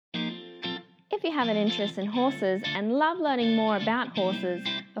if you have an interest in horses and love learning more about horses,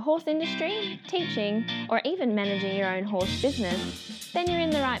 the horse industry, teaching, or even managing your own horse business, then you're in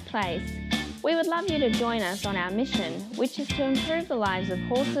the right place. We would love you to join us on our mission, which is to improve the lives of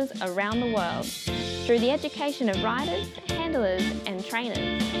horses around the world through the education of riders, handlers, and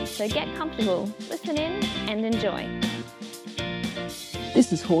trainers. So get comfortable, listen in, and enjoy.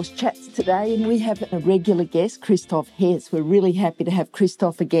 This is Horse Chats today, and we have a regular guest, Christoph Hess. We're really happy to have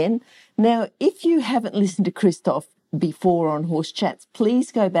Christoph again. Now, if you haven't listened to Christoph before on Horse Chats, please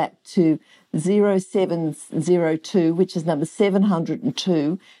go back to 0702, which is number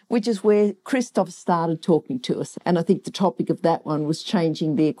 702, which is where Christoph started talking to us. And I think the topic of that one was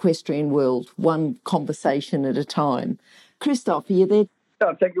changing the equestrian world, one conversation at a time. Christoph, are you there?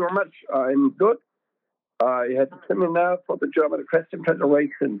 Yeah, thank you very much. I'm good. I had a seminar for the German Equestrian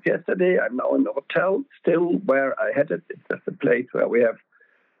Federation yesterday. I'm now in a hotel, still where I had it. It's just a place where we have,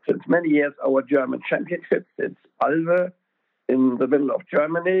 since many years, our German championships. It's Alve in the middle of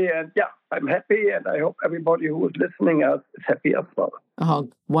Germany. And yeah, I'm happy, and I hope everybody who is listening is happy as well. Oh,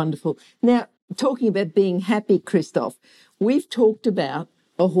 wonderful. Now, talking about being happy, Christoph, we've talked about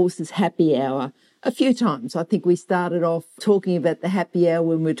a horse's happy hour a few times. I think we started off talking about the happy hour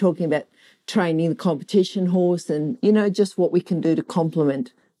when we were talking about training the competition horse and, just what we can do to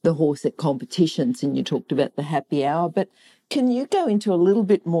complement the horse at competitions. And you talked about the happy hour, but can you go into a little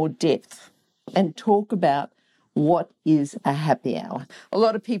bit more depth and talk about what is a happy hour? A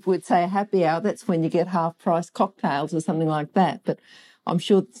lot of people would say a happy hour, that's when you get half-price cocktails or something like that, but I'm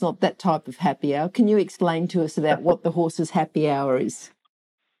sure it's not that type of happy hour. Can you explain to us about what the horse's happy hour is?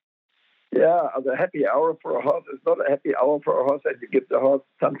 Yeah, the happy hour for a horse is not a happy hour for a horse that you give the horse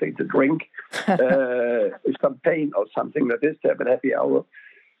something to drink, champagne or something like this to have a happy hour.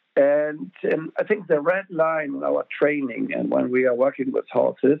 And I think the red line in our training and when we are working with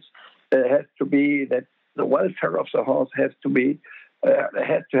horses has to be that the welfare of the horse has to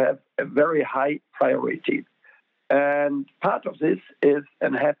have a very high priority. And part of this is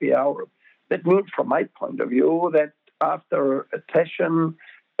a happy hour. That means, from my point of view, that after a session,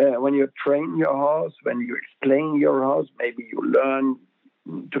 when you train your horse, when you explain your horse, maybe you learn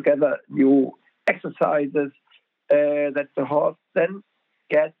together new exercises, that the horse then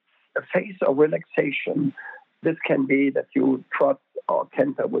gets a phase of relaxation. This can be that you trot or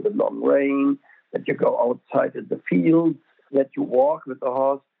canter with a long rein, that you go outside in the fields, that you walk with the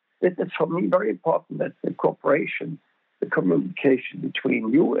horse. This is, for me, very important that the cooperation, the communication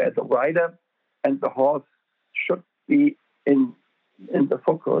between you as a rider and the horse should be in the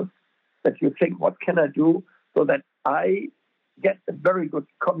focus, that you think, what can I do so that I get a very good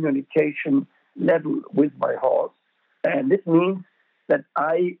communication level with my horse? And this means that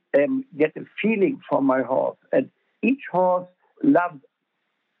I get a feeling from my horse. And each horse loves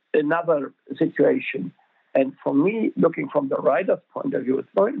another situation. And for me, looking from the rider's point of view, it's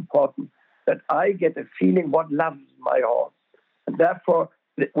very important that I get a feeling what loves my horse. And therefore,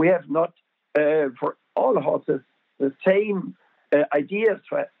 we have not, for all horses, the same ideas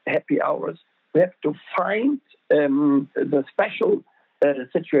for happy hours. We have to find the special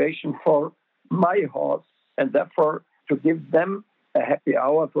situation for my horse, and therefore to give them a happy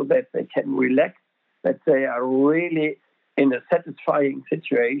hour so that they can relax, that they are really in a satisfying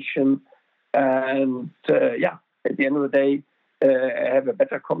situation, and at the end of the day, have a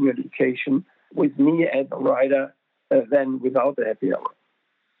better communication with me as a rider than without a happy hour.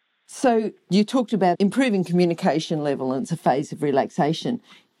 So you talked about improving communication level and it's a phase of relaxation.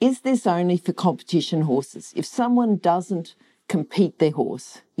 Is this only for competition horses? If someone doesn't compete their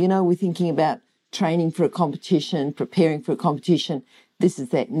horse, we're thinking about training for a competition, preparing for a competition, this is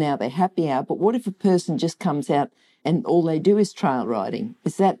that now they're happy hour. But what if a person just comes out and all they do is trail riding?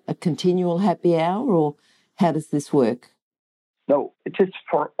 Is that a continual happy hour or how does this work? No, it is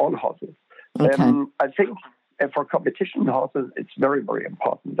for all horses. Okay. I think for competition horses, it's very, very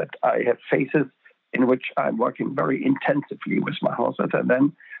important that I have phases in which I'm working very intensively with my horses, and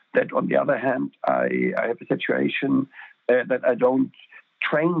then that on the other hand, I have a situation that I don't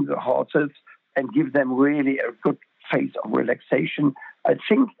train the horses and give them really a good phase of relaxation. I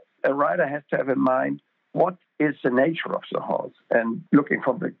think a rider has to have in mind what is the nature of the horse, and looking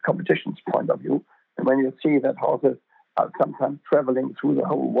from the competition's point of view. And when you see that horses are sometimes traveling through the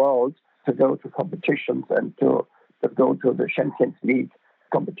whole world to go to competitions and to go to the Champions League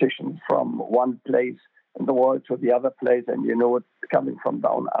competitions from one place in the world to the other place, and it's coming from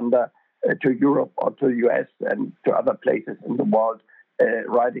down under to Europe or to the US and to other places in the world,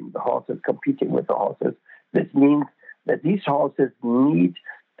 riding the horses, competing with the horses. This means that these horses need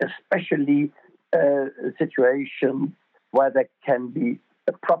especially a situation where there can be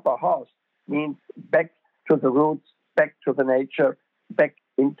a proper horse means back to the roots, back to the nature, back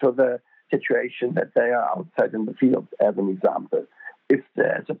into the situation that they are outside in the field, as an example. If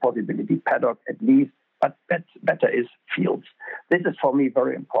there's a possibility, paddock at least, but better is fields. This is for me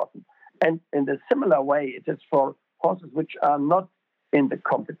very important. And in a similar way, it is for horses which are not in the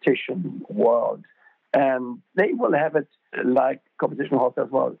competition world. And they will have it like competition horses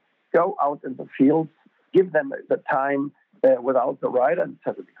as well. Go out in the fields, give them the time without the rider,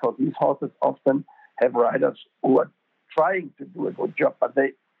 because these horses often have riders who are trying to do a good job, but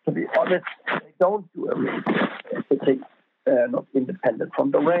they, to be honest, they don't do a really good job. They're not independent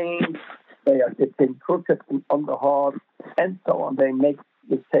from the reins. They are sitting crooked on the horse, and so on. They make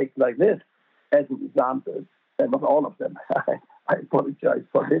mistakes like this, as an example. And not all of them. I apologize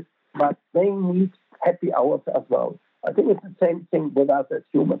for this, but they need happy hours as well. I think it's the same thing with us as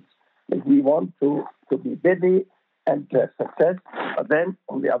humans. If we want to be busy and to have success, but then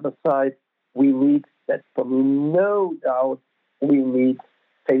on the other side, we need, that for me, no doubt, we need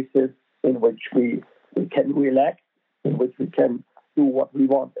spaces in which we can relax, in which we can do what we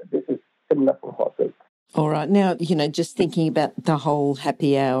want. And this is similar for horses. All right. Now, just thinking about the whole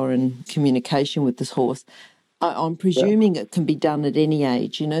happy hour and communication with this horse, I'm presuming it can be done at any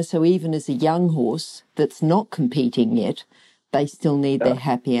age, so even as a young horse that's not competing yet, they still need their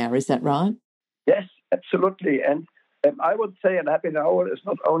happy hour. Is that right? Yes, absolutely. And I would say a happy hour is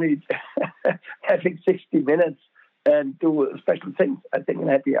not only having 60 minutes and do special things. I think a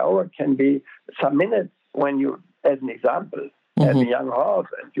happy hour can be some minutes when you, as an example, as a young horse,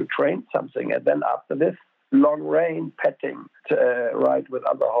 and you train something, and then after this, long rein petting, ride with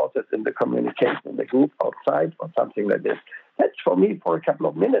other horses in the communication in the group outside or something like this. That's for me for a couple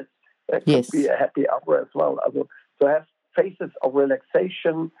of minutes. It could be a happy hour as well. Also, to have phases of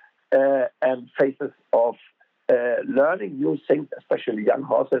relaxation and phases of learning new things, especially young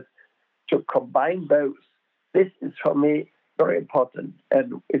horses, to combine those. This is for me very important.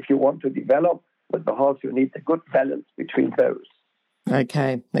 And if you want to develop with the horse, you need a good balance between those.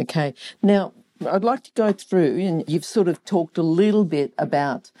 Okay. Now, I'd like to go through, and you've sort of talked a little bit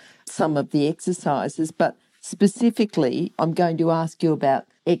about some of the exercises, but specifically, I'm going to ask you about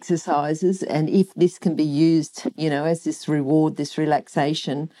exercises and if this can be used, as this reward, this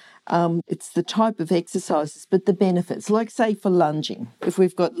relaxation. It's the type of exercises, but the benefits, like say for lunging. If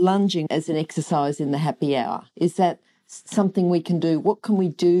we've got lunging as an exercise in the happy hour, is that something we can do? What can we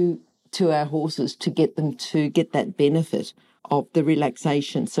do to our horses to get them to get that benefit of the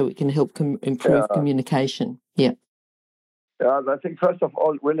relaxation so it can help improve communication? Yeah. I think, first of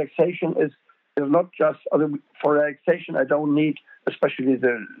all, relaxation is not just, for relaxation, I don't need especially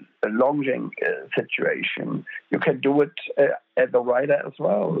the lunging situation. You can do it as a rider as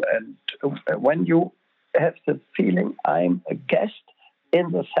well. And when you have the feeling I'm a guest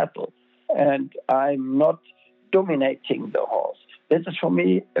in the saddle and I'm not dominating the horse, this is for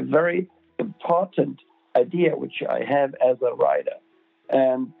me a very important idea which I have as a rider.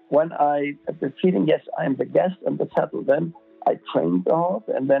 And when I have the feeling, yes, I'm the guest in the saddle, then I train the horse,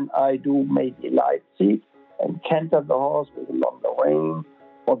 and then I do maybe light seat and canter the horse with a longer rein,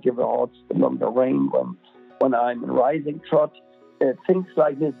 or give the horse a longer rein when I'm in rising trot. Things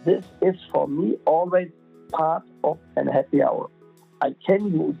like this. This is for me always part of a happy hour. I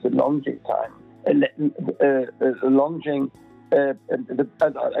can use the lunging time, lunging.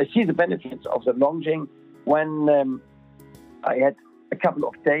 I see the benefits of the lunging when I had a couple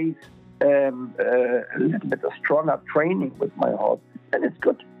of days a little bit of stronger training with my horse, and it's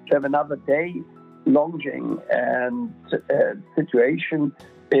good to have another day lunging. And situation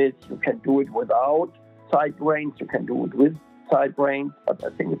is you can do it without side reins, you can do it with side reins, but I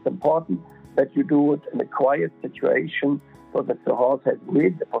think it's important that you do it in a quiet situation so that the horse has really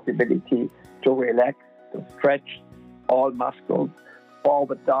the possibility to relax, to stretch all muscles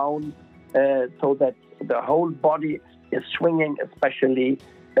forward down, so that the whole body is swinging, especially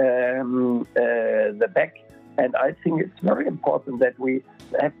the back. And I think it's very important that we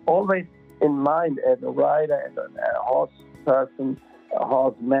have always in mind, as a rider and a horse person, a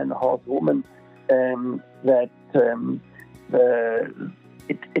horseman, a horsewoman, that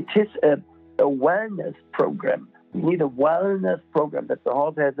it is a wellness program. We need a wellness program that the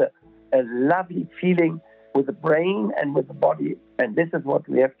horse has a lovely feeling with the brain and with the body. And this is what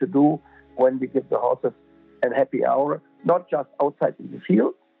we have to do when we give the horses a happy hour, not just outside in the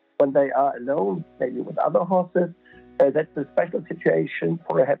field, when they are alone, maybe with other horses. That's a special situation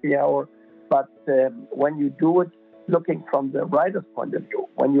for a happy hour. But when you do it looking from the rider's point of view,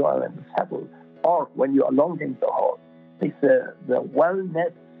 when you are in the saddle or when you are lunging the horse, it's the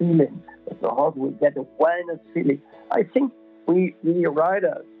wellness feeling, that the horse will get a wellness feeling. I think we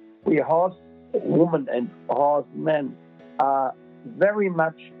riders we horse women and horse men are very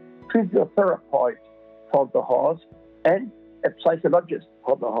much physiotherapist for the horse and a psychologist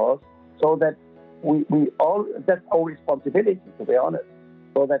for the horse, so that we all, that's our responsibility, to be honest,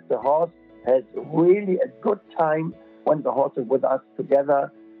 so that the horse has really a good time when the horse is with us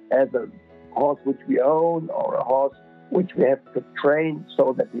together, as a horse which we own or a horse which we have to train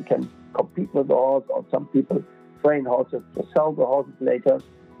so that we can compete with the horse, or some people train horses to sell the horses later.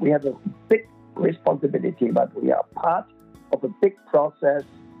 We have a big responsibility, but we are part of a big process,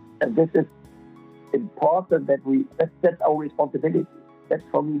 and this is important that's our responsibility. That's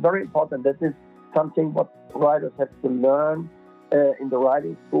for me very important. That is something what riders have to learn in the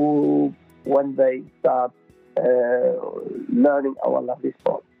riding school when they start learning our lovely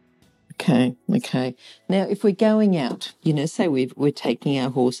sport. Okay. Now, if we're going out, say we're taking our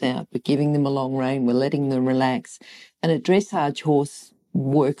horse out, we're giving them a long rein, we're letting them relax, and a dressage horse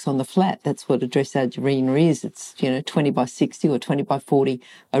works on the flat. That's what a dressage arena is. It's, 20 by 60 or 20 by 40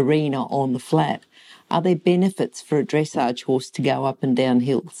 arena on the flat. Are there benefits for a dressage horse to go up and down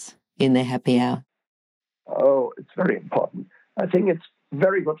hills in their happy hour? Oh, it's very important. I think it's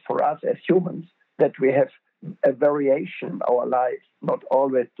very good for us as humans that we have a variation in our life, not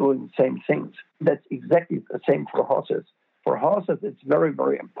always doing the same things. That's exactly the same for horses. For horses, it's very,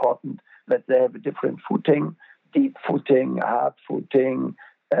 very important that they have a different footing, deep footing, hard footing,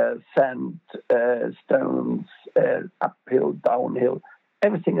 sand, stones, uphill, downhill.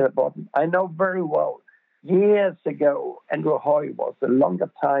 Everything is important. I know very well, years ago, Andrew Hoy was a longer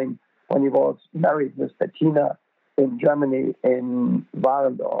time when he was married with Bettina in Germany, in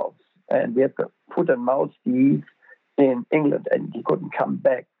Warendorf, and we had to put and mouth deeds in England, and he couldn't come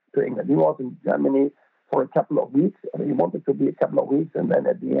back to England. He was in Germany for a couple of weeks, and he wanted to be a couple of weeks, and then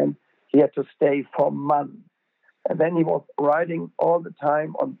at the end, he had to stay for months. And then he was riding all the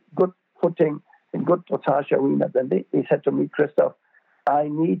time on good footing in good dressage arenas. And he said to me, Christoph, I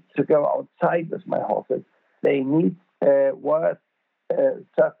need to go outside with my horses. They need worse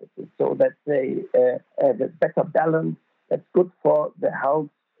surfaces so that they have a better balance. That's good for the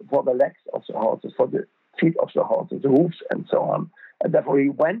health, for the legs of the horses, for the feet of the horses, the hoofs, and so on. And therefore, he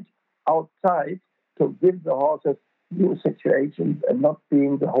went outside to give the horses new situations and not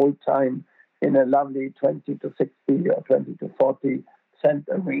being the whole time in a lovely 20 to 60 or 20 to 40 cent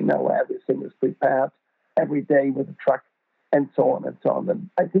arena where everything is prepared every day with a truck and so on and so on. And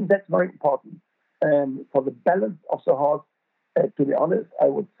I think that's very important for the balance of the horse. To be honest, I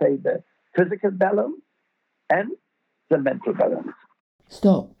would say the physical balance and the mental balance.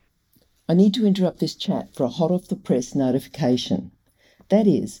 Stop. I need to interrupt this chat for a hot off the press notification. That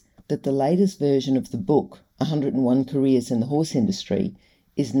is that the latest version of the book, 101 Careers in the Horse Industry,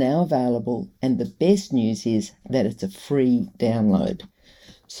 is now available, and the best news is that it's a free download.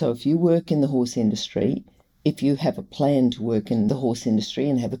 So if you work in the horse industry, if you have a plan to work in the horse industry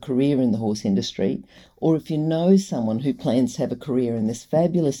and have a career in the horse industry, or if you know someone who plans to have a career in this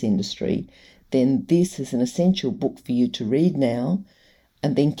fabulous industry, then this is an essential book for you to read now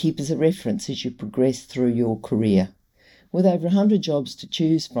and then keep as a reference as you progress through your career. With over 100 jobs to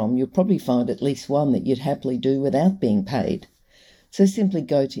choose from, you'll probably find at least one that you'd happily do without being paid. So simply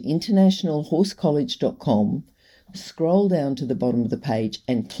go to internationalhorsecollege.com, scroll down to the bottom of the page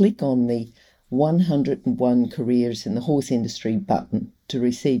and click on the 101 Careers in the Horse Industry button to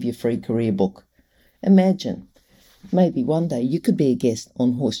receive your free career book. Imagine, maybe one day you could be a guest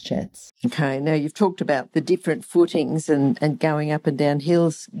on Horse Chats. Okay, now you've talked about the different footings and going up and down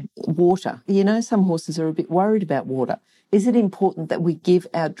hills, water. Some horses are a bit worried about water. Is it important that we give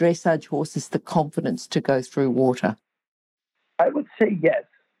our dressage horses the confidence to go through water? I would say yes.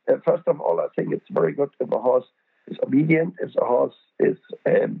 First of all, I think it's very good if a horse is obedient, if a horse is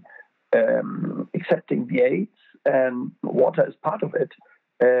accepting the aids, and water is part of it.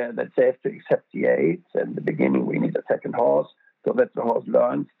 That they have to accept the aids. In the beginning, we need a second horse so that the horse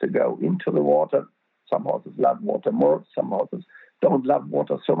learns to go into the water. Some horses love water more, some horses don't love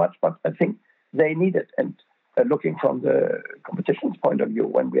water so much, but I think they need it. And looking from the competition's point of view,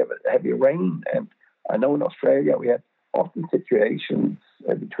 when we have a heavy rain, and I know in Australia we had often situations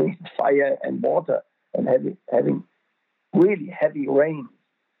between fire and water and having really heavy rain.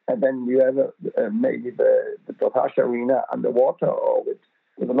 And then you have maybe the dressage arena underwater or with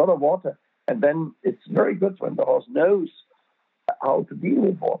a lot of water. And then it's very good when the horse knows how to deal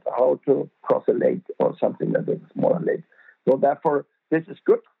with water, how to cross a lake or something like this, a smaller lake. So therefore, this is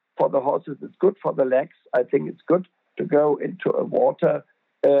good for the horses. It's good for the legs. I think it's good to go into a water.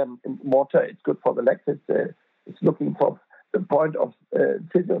 In water, it's good for the legs. It's looking for the point of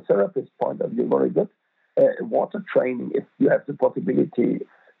physiotherapist point of view, very good. Water training, if you have the possibility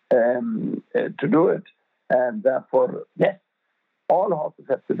to do it. And therefore, yes, all horses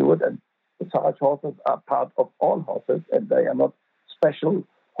have to do it. And dressage horses are part of all horses, and they are not special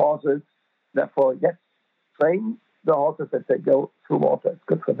horses. Therefore, yes, train the horses that they go through water. It's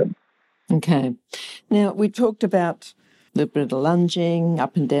good for them. Okay. Now, we talked about a little bit of lunging,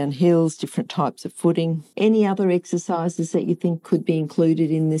 up and down hills, different types of footing. Any other exercises that you think could be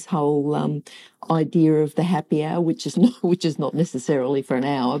included in this whole idea of the happy hour, which is not necessarily for an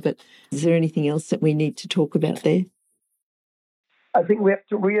hour, but is there anything else that we need to talk about there? I think we have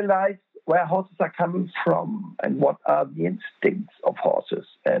to realize where horses are coming from and what are the instincts of horses.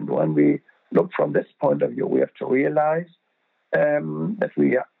 And when we look from this point of view, we have to realize that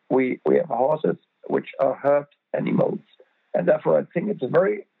we have horses which are herd animals. And therefore, I think it's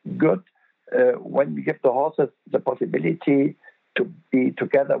very good when we give the horses the possibility to be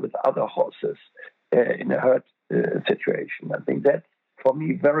together with other horses in a herd situation. I think that's, for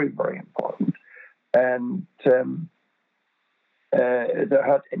me, very, very important. And the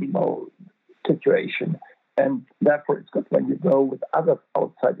herd animal situation. And therefore, it's good when you go with others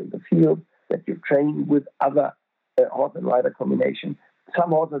outside in the field, that you train with other horse and rider combination.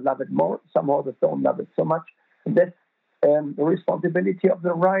 Some horses love it more, some horses don't love it so much. And that's the responsibility of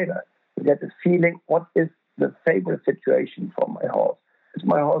the rider to get a feeling, what is the favorite situation for my horse? Is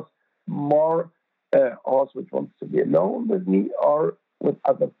my horse more a horse which wants to be alone with me or with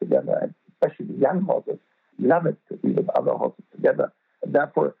others together? And especially young horses love it to be with other horses together. And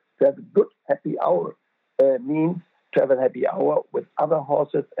therefore, to have a good happy hour means to have a happy hour with other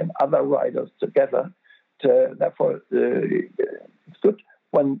horses and other riders together. Therefore, it's good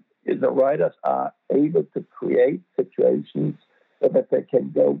when the riders are able to create situations so that they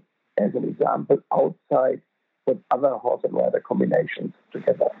can go, as an example, outside with other horse and rider combinations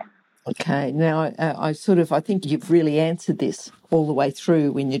together. Okay, now I think you've really answered this all the way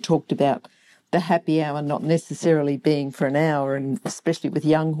through when you talked about the happy hour not necessarily being for an hour, and especially with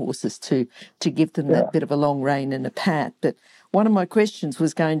young horses to give them that bit of a long rein and a pat. But one of my questions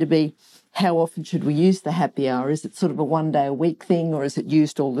was going to be, how often should we use the happy hour? Is it sort of a one-day-a-week thing, or is it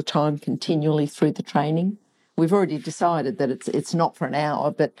used all the time continually through the training? We've already decided that it's not for an hour,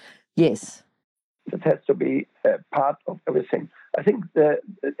 but yes. It has to be part of everything. I think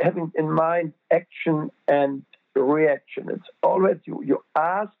having in mind action and reaction, it's always you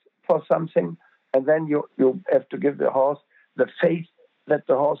ask for something, and then you have to give the horse the faith that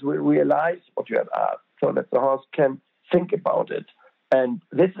the horse will realize what you have asked, so that the horse can think about it. And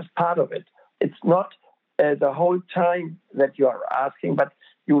this is part of it. It's not the whole time that you are asking, but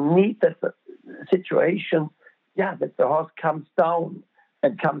you need that the situation, that the horse comes down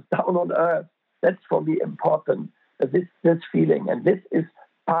on earth. That's for me important, this feeling. And this is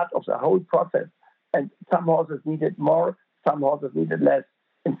part of the whole process. And some horses need it more, some horses need it less.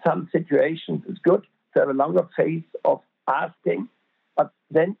 In some situations, it's good to have a longer phase of asking, but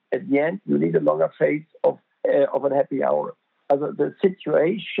then at the end, you need a longer phase of a happy hour. The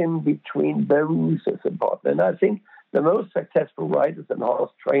situation between those is important. And I think the most successful riders and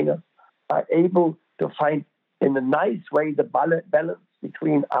horse trainers are able to find in a nice way the balance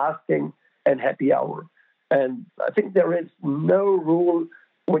between asking and happy hour. And I think there is no rule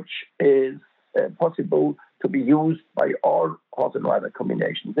which is possible to be used by all horse and rider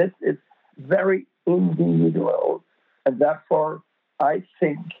combinations. This is very individual. And therefore, I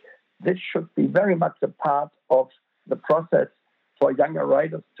think this should be very much a part of the process for younger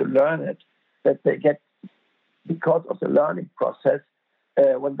riders to learn it, that they get, because of the learning process,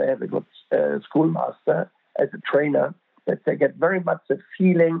 when they have a good schoolmaster as a trainer, that they get very much the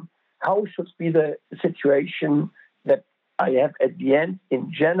feeling, how should be the situation that I have at the end,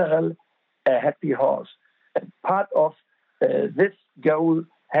 in general, a happy horse. And part of this goal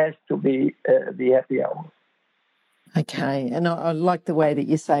has to be the happy hour. Okay, and I like the way that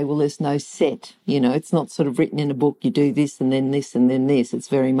you say, well, there's no set, it's not sort of written in a book, you do this and then this and then this. It's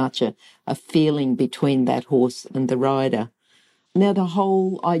very much a feeling between that horse and the rider. Now, the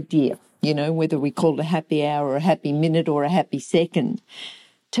whole idea, whether we call it a happy hour or a happy minute or a happy second,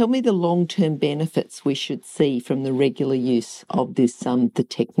 tell me the long-term benefits we should see from the regular use of this, the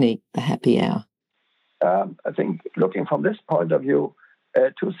technique, the happy hour. I think looking from this point of view,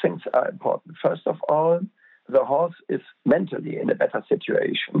 two things are important. First of all, the horse is mentally in a better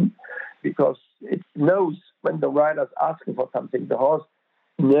situation because it knows when the rider is asking for something, the horse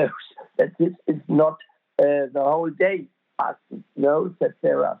knows that this is not the whole day asking, knows that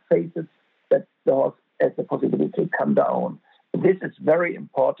there are phases that the horse has the possibility to come down. This is very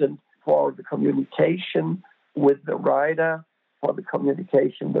important for the communication with the rider, for the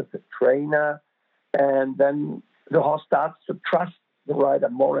communication with the trainer, and then the horse starts to trust the rider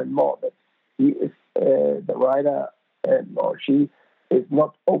more and more that he is the rider or she is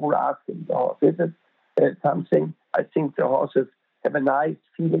not over asking the horse. This is something I think the horses have a nice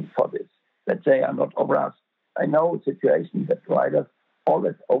feeling for this, that they are not over asked. I know situations that riders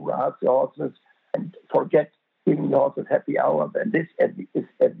always over ask the horses and forget giving the horses happy hours. And this is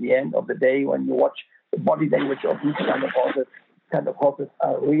at the end of the day when you watch the body language of these kind of horses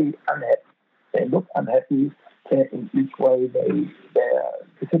are really unhappy. They look unhappy in each way.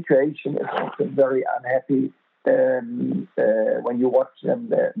 The situation is also very unhappy when you watch them.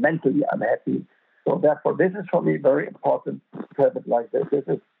 They're mentally unhappy. So therefore, this is for me very important to have it like this. This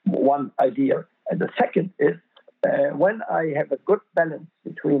is one idea. And the second is when I have a good balance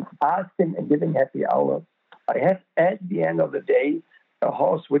between asking and giving happy hours, I have at the end of the day a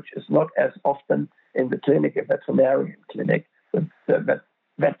horse which is not as often in the clinic, a veterinarian clinic. The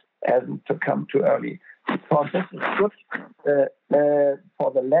vet hasn't to come too early. Because this is good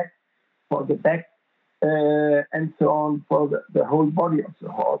for the leg, for the back, and so on, for the whole body of the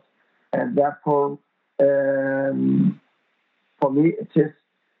horse. And therefore, for me, it is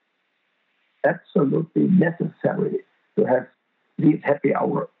absolutely necessary to have these happy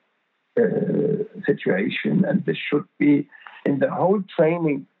hour situation. And this should be in the whole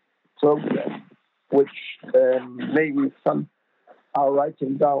training program, which maybe some are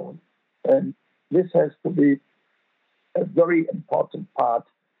writing down. And this has to be a very important part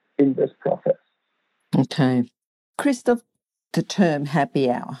in this process. Okay. Christoph, the term happy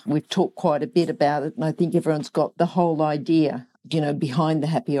hour, we've talked quite a bit about it, and I think everyone's got the whole idea, behind the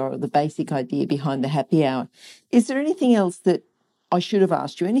happy hour, the basic idea behind the happy hour. Is there anything else that I should have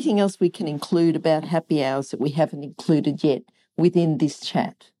asked you? Anything else we can include about happy hours that we haven't included yet within this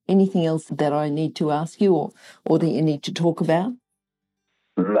chat? Anything else that I need to ask you or that you need to talk about?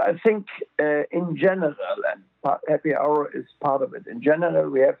 I think in general, and happy hour is part of it. In general,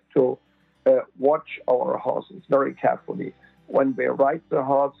 we have to watch our horses very carefully. When we ride the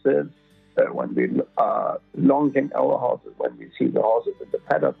horses, when we are longing our horses, when we see the horses in the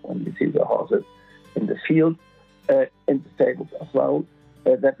paddock, when we see the horses in the field, in the stables as well,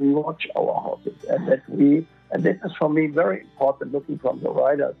 that we watch our horses and this is for me very important looking from the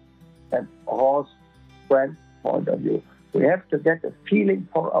riders and horse brand point of view. We have to get a feeling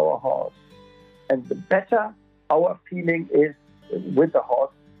for our horse. And the better our feeling is with the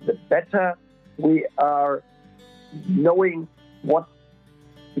horse, the better we are knowing what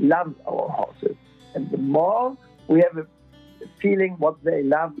loves our horses. And the more we have a feeling what they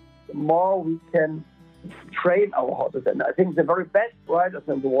love, the more we can train our horses. And I think the very best riders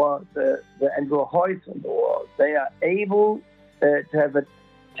in the world, the Andrew Hoyts in the world, they are able to have a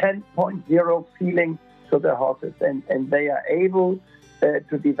 10.0 feeling to their horses, and they are able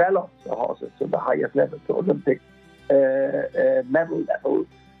to develop the horses to the highest level, to Olympic medal level,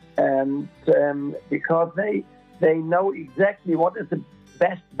 and because they know exactly what is the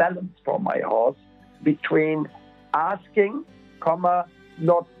best balance for my horse between asking,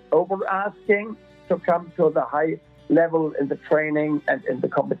 not over asking to come to the high level in the training and in the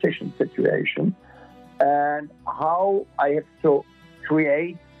competition situation, and how I have to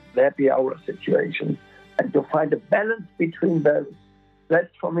create the happy hour situation. And to find a balance between those,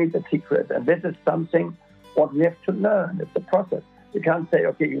 that's for me the secret. And this is something what we have to learn. It's a process. You can't say,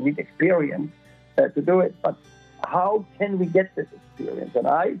 okay, you need experience to do it, but how can we get this experience? And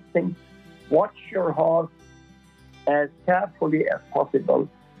I think watch your horse as carefully as possible.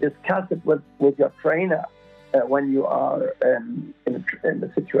 Discuss it with your trainer when you are in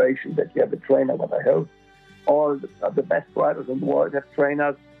the situation that you have a trainer. What I hope all the best riders in the world have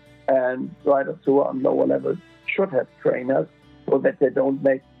trainers, and riders who are on lower levels should have trainers so that they don't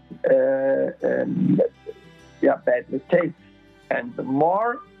make bad mistakes. And the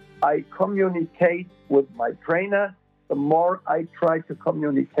more I communicate with my trainer, the more I try to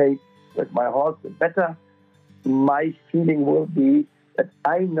communicate with my horse, the better my feeling will be that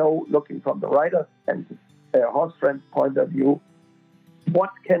I know, looking from the rider and horse friend's point of view, what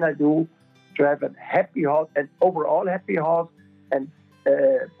can I do to have a happy horse, an overall happy horse, and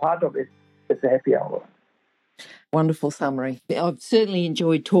part of it is a happy hour. Wonderful summary. I've certainly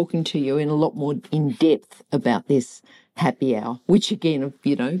enjoyed talking to you in a lot more in depth about this happy hour, which again,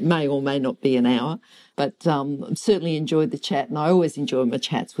 may or may not be an hour, but certainly enjoyed the chat, and I always enjoy my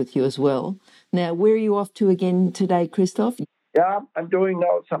chats with you as well. Now, where are you off to again today, Christoph? Yeah, I'm doing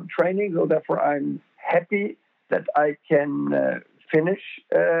now some training, so therefore I'm happy that I can finish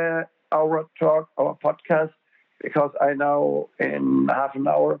our podcast, because I know in half an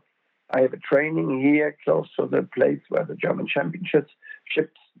hour I have a training here close to the place where the German Championships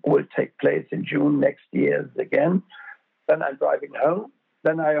will take place in June next year again. then I'm driving home.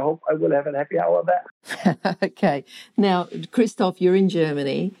 Then I hope I will have a happy hour there. Okay. Now, Christoph, you're in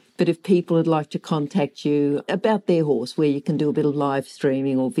Germany, but if people would like to contact you about their horse, where you can do a bit of live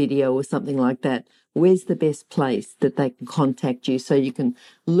streaming or video or something like that, where's the best place that they can contact you so you can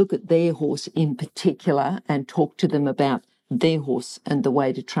look at their horse in particular and talk to them about their horse and the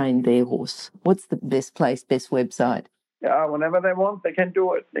way to train their horse? What's the best place, best website? Yeah, whenever they want, they can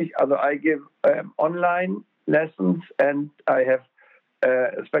do it. I give online lessons, and I have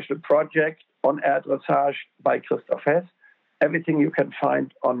a special project on air dressage by Christoph Hess. Everything you can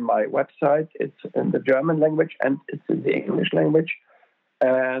find on my website. It's in the German language and it's in the English language.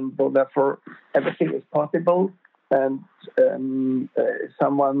 And so therefore, everything is possible. And if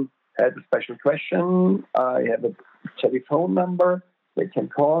someone has a special question, I have a telephone number. They can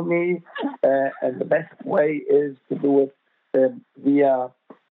call me. And the best way is to do it via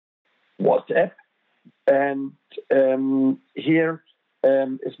WhatsApp. And here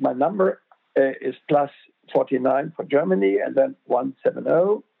is my number, is +49 for Germany, and then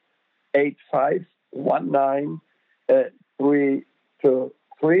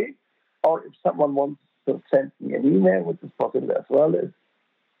 170-8519-323. Or if someone wants to send me an email, which is possible as well, is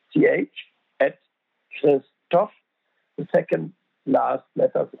ch@Christoph, the second last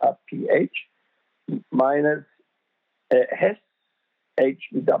letters are PH, minus Hess,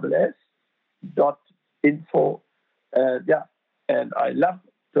 HESS, .info. And I love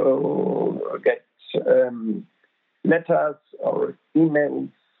to get letters or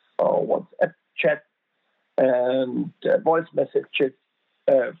emails or WhatsApp chat and voice messages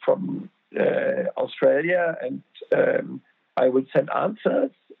from Australia, and I will send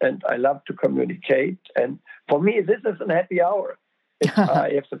answers, and I love to communicate. And for me, this is a happy hour. I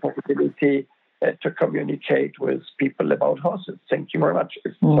have the possibility to communicate with people about horses. Thank you very much.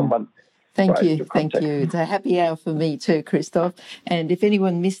 If someone Thank you. It's a happy hour for me too, Christoph. And if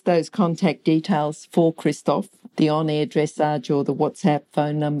anyone missed those contact details for Christoph, the on-air dressage or the WhatsApp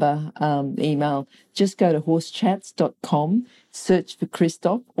phone number, email, just go to horsechats.com, search for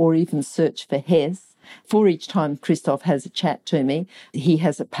Christoph or even search for Hess. For each time Christoph has a chat to me, he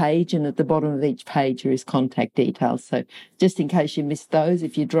has a page, and at the bottom of each page are his contact details. So just in case you missed those,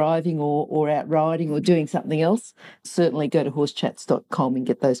 if you're driving or out riding or doing something else, certainly go to horsechats.com and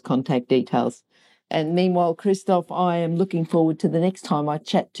get those contact details. And meanwhile, Christoph, I am looking forward to the next time I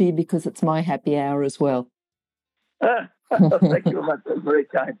chat to you because it's my happy hour as well. Thank you very much. That's very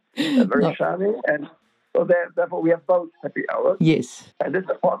kind. Very charming. And so therefore, we have both happy hours. Yes. And it's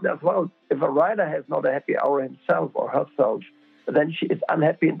important as well. If a rider has not a happy hour himself or herself, then she is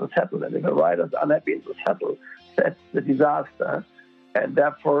unhappy in the saddle. And if a rider is unhappy in the saddle, that's the disaster. And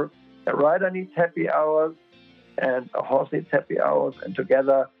therefore, a rider needs happy hours and a horse needs happy hours. And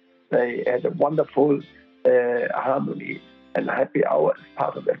together, they had a wonderful harmony. And a happy hour is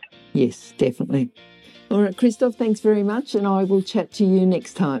part of it. Yes, definitely. All right, Christoph, thanks very much. And I will chat to you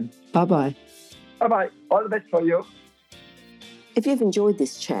next time. Bye-bye. Bye-bye. All the best for you. If you've enjoyed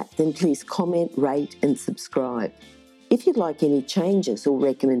this chat, then please comment, rate and subscribe. If you'd like any changes or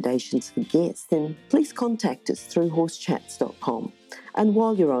recommendations for guests, then please contact us through horsechats.com. And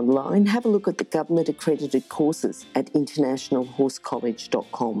while you're online, have a look at the government-accredited courses at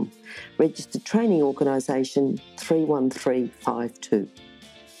internationalhorsecollege.com. Registered Training Organisation 31352.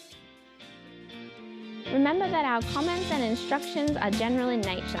 Remember that our comments and instructions are general in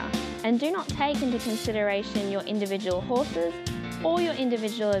nature and do not take into consideration your individual horses or your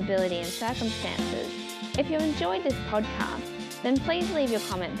individual ability and circumstances. If you enjoyed this podcast, then please leave your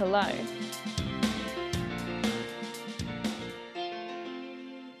comment below.